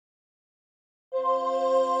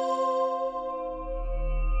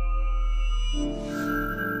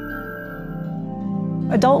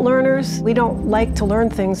Adult learners, we don't like to learn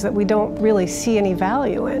things that we don't really see any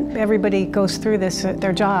value in. Everybody goes through this at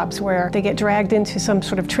their jobs where they get dragged into some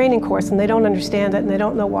sort of training course and they don't understand it and they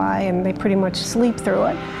don't know why and they pretty much sleep through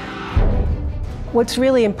it. What's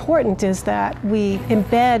really important is that we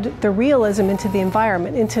embed the realism into the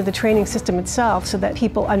environment, into the training system itself, so that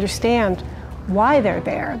people understand why they're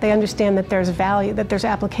there. They understand that there's value, that there's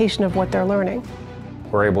application of what they're learning.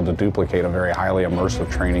 We're able to duplicate a very highly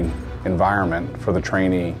immersive training environment for the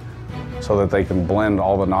trainee so that they can blend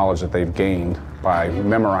all the knowledge that they've gained by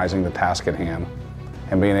memorizing the task at hand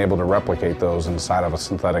and being able to replicate those inside of a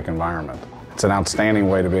synthetic environment. It's an outstanding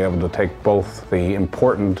way to be able to take both the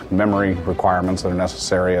important memory requirements that are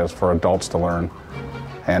necessary as for adults to learn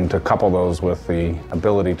and to couple those with the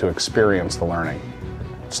ability to experience the learning.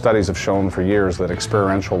 Studies have shown for years that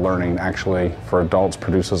experiential learning actually for adults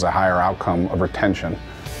produces a higher outcome of retention.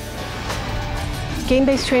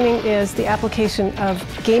 Game-based training is the application of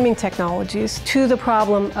gaming technologies to the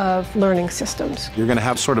problem of learning systems. You're going to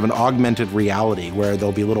have sort of an augmented reality where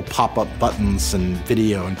there'll be little pop-up buttons and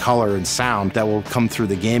video and color and sound that will come through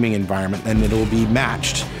the gaming environment, and it will be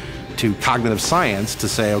matched to cognitive science to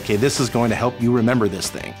say, okay, this is going to help you remember this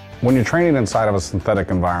thing. When you're training inside of a synthetic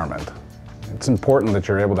environment, it's important that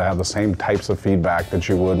you're able to have the same types of feedback that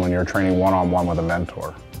you would when you're training one-on-one with a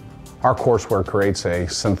mentor. Our courseware creates a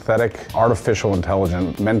synthetic, artificial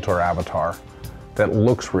intelligent mentor avatar that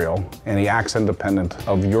looks real and he acts independent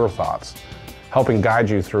of your thoughts, helping guide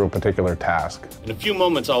you through a particular task. In a few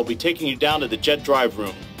moments, I'll be taking you down to the Jet Drive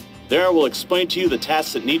room. There I will explain to you the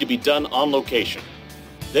tasks that need to be done on location.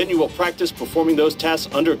 Then you will practice performing those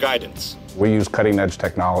tasks under guidance. We use cutting-edge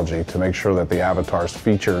technology to make sure that the avatar's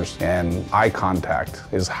features and eye contact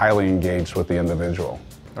is highly engaged with the individual.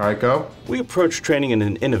 All right, go. We approach training in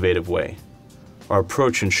an innovative way. Our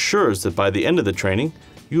approach ensures that by the end of the training,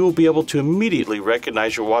 you will be able to immediately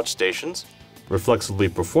recognize your watch stations, reflexively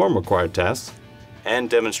perform required tasks, and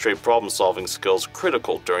demonstrate problem-solving skills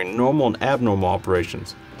critical during normal and abnormal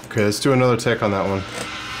operations. Okay, let's do another take on that one.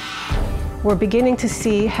 We're beginning to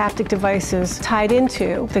see haptic devices tied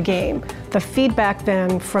into the game. The feedback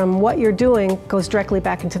then from what you're doing goes directly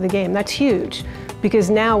back into the game. That's huge, because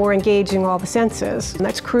now we're engaging all the senses. And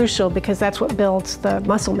that's crucial because that's what builds the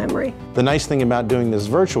muscle memory. The nice thing about doing this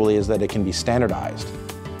virtually is that it can be standardized.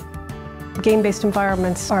 Game-based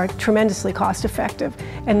environments are tremendously cost-effective,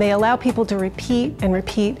 and they allow people to repeat and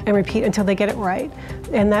repeat and repeat until they get it right.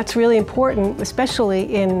 And that's really important,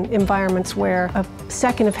 especially in environments where a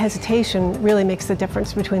second of hesitation really makes the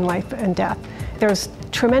difference between life and death. There's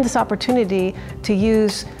tremendous opportunity to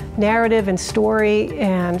use narrative and story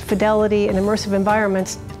and fidelity and immersive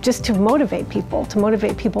environments just to motivate people to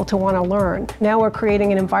want to learn. Now we're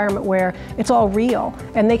creating an environment where it's all real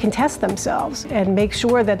and they can test themselves and make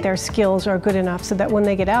sure that their skills are good enough so that when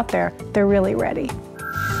they get out there, they're really ready.